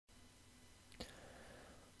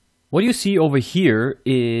What you see over here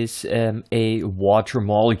is a water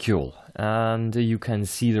molecule, and you can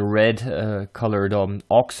see the red colored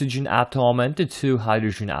oxygen atom and the two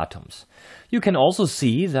hydrogen atoms. You can also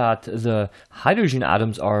see that the hydrogen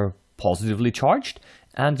atoms are positively charged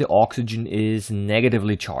and the oxygen is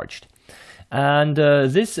negatively charged. And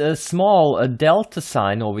this small delta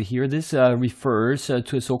sign over here, this refers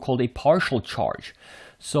to a so-called a partial charge.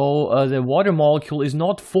 So the water molecule is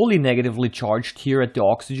not fully negatively charged here at the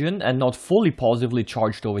oxygen and not fully positively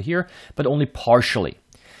charged over here, but only partially.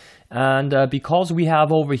 And because we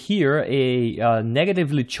have over here a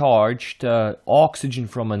negatively charged oxygen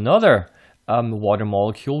from another water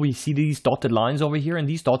molecule, we see these dotted lines over here, and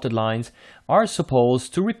these dotted lines are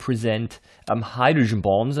supposed to represent hydrogen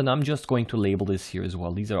bonds, and I'm just going to label this here as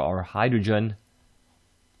well. These are our hydrogen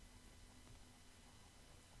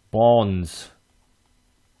bonds.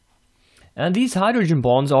 And these hydrogen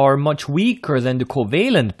bonds are much weaker than the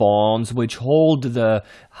covalent bonds which hold the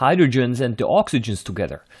hydrogens and the oxygens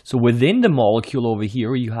together. So within the molecule over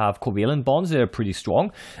here you have covalent bonds, they are pretty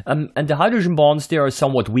strong. And the hydrogen bonds, they are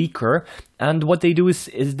somewhat weaker. And what they do is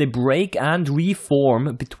they break and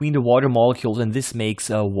reform between the water molecules, and this makes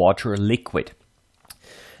water liquid.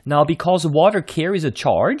 Now, because water carries a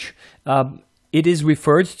charge, it is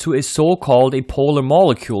referred to as so-called a polar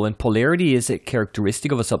molecule, and polarity is a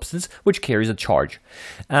characteristic of a substance which carries a charge.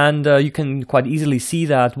 And you can quite easily see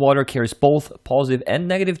that water carries both positive and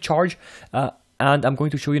negative charge. And I'm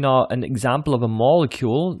going to show you now an example of a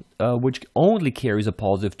molecule which only carries a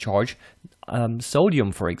positive charge.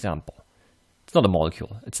 Sodium, for example. It's not a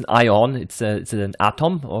molecule, it's an ion, it's an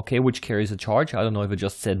atom, okay, which carries a charge. I don't know if I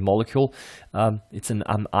just said molecule. It's an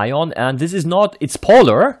ion, and this is not, it's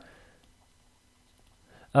polar.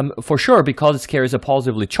 For sure, because it carries a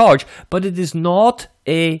positively charged, but it is not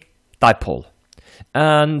a dipole.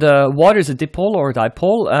 And water is a dipole or a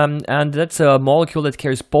dipole, and that's a molecule that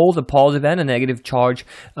carries both a positive and a negative charge.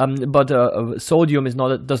 But sodium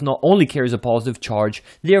does not only carries a positive charge,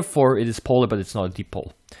 therefore it is polar, but it's not a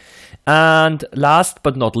dipole. And last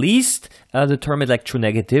but not least, the term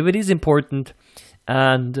electronegativity is important.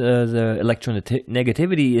 And the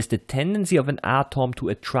electronegativity is the tendency of an atom to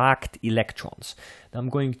attract electrons. I'm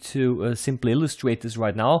going to simply illustrate this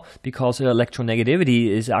right now, because electronegativity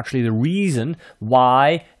is actually the reason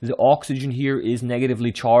why the oxygen here is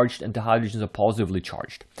negatively charged and the hydrogens are positively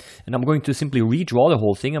charged. And I'm going to simply redraw the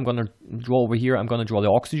whole thing. I'm going to draw over here, I'm going to draw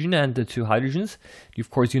the oxygen and the two hydrogens. Of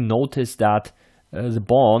course, you notice that the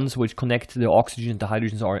bonds which connect the oxygen and the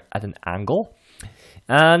hydrogens are at an angle.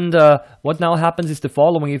 And what now happens is the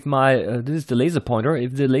following. If this is the laser pointer,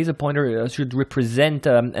 if the laser pointer should represent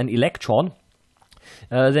an electron,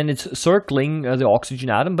 then it's circling the oxygen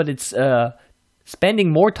atom, but it's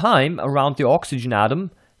spending more time around the oxygen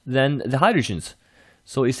atom than the hydrogens.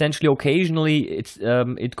 So essentially, occasionally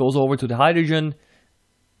it goes over to the hydrogen,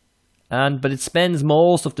 but it spends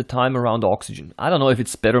most of the time around the oxygen. I don't know if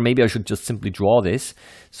it's better. Maybe I should just simply draw this.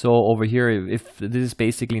 So over here, if this is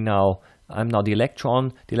basically now, I'm now the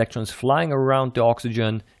electron is flying around the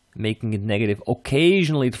oxygen, making it negative.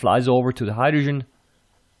 Occasionally it flies over to the hydrogen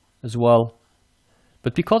as well.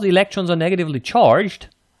 But because electrons are negatively charged,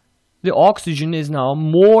 the oxygen is now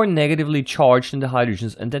more negatively charged than the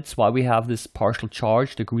hydrogens, and that's why we have this partial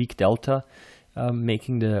charge, the Greek delta,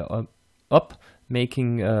 making the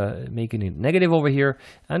making it negative over here,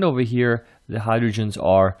 and over here the hydrogens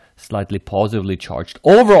are slightly positively charged.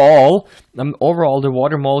 Overall, the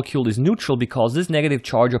water molecule is neutral because this negative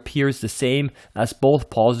charge appears the same as both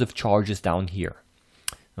positive charges down here.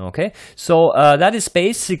 Okay, so that is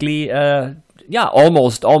basically yeah,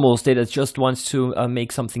 almost it. I just wants to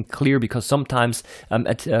make something clear, because sometimes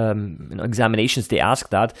at examinations they ask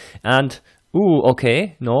that, and ooh,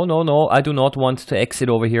 okay, no, I do not want to exit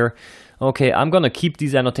over here. Okay, I'm gonna keep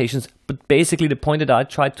these annotations, but basically the point that I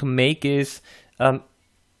tried to make is, I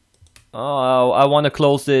want to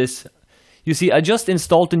close this. You see, I just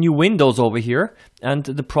installed the new Windows over here, and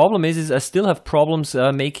the problem is I still have problems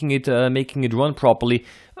making it run properly.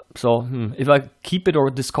 So if I keep it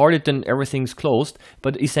or discard it, then everything's closed.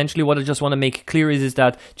 But essentially, what I just want to make clear is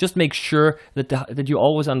that just make sure that that you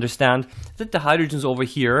always understand that the hydrogens over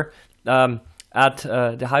here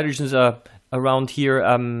around here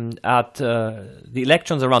the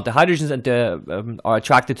electrons around the hydrogens and are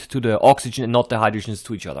attracted to the oxygen and not the hydrogens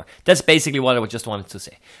to each other. That's basically what I just wanted to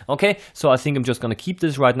say. Okay, so I think I'm just going to keep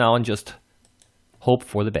this right now and just hope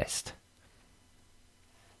for the best.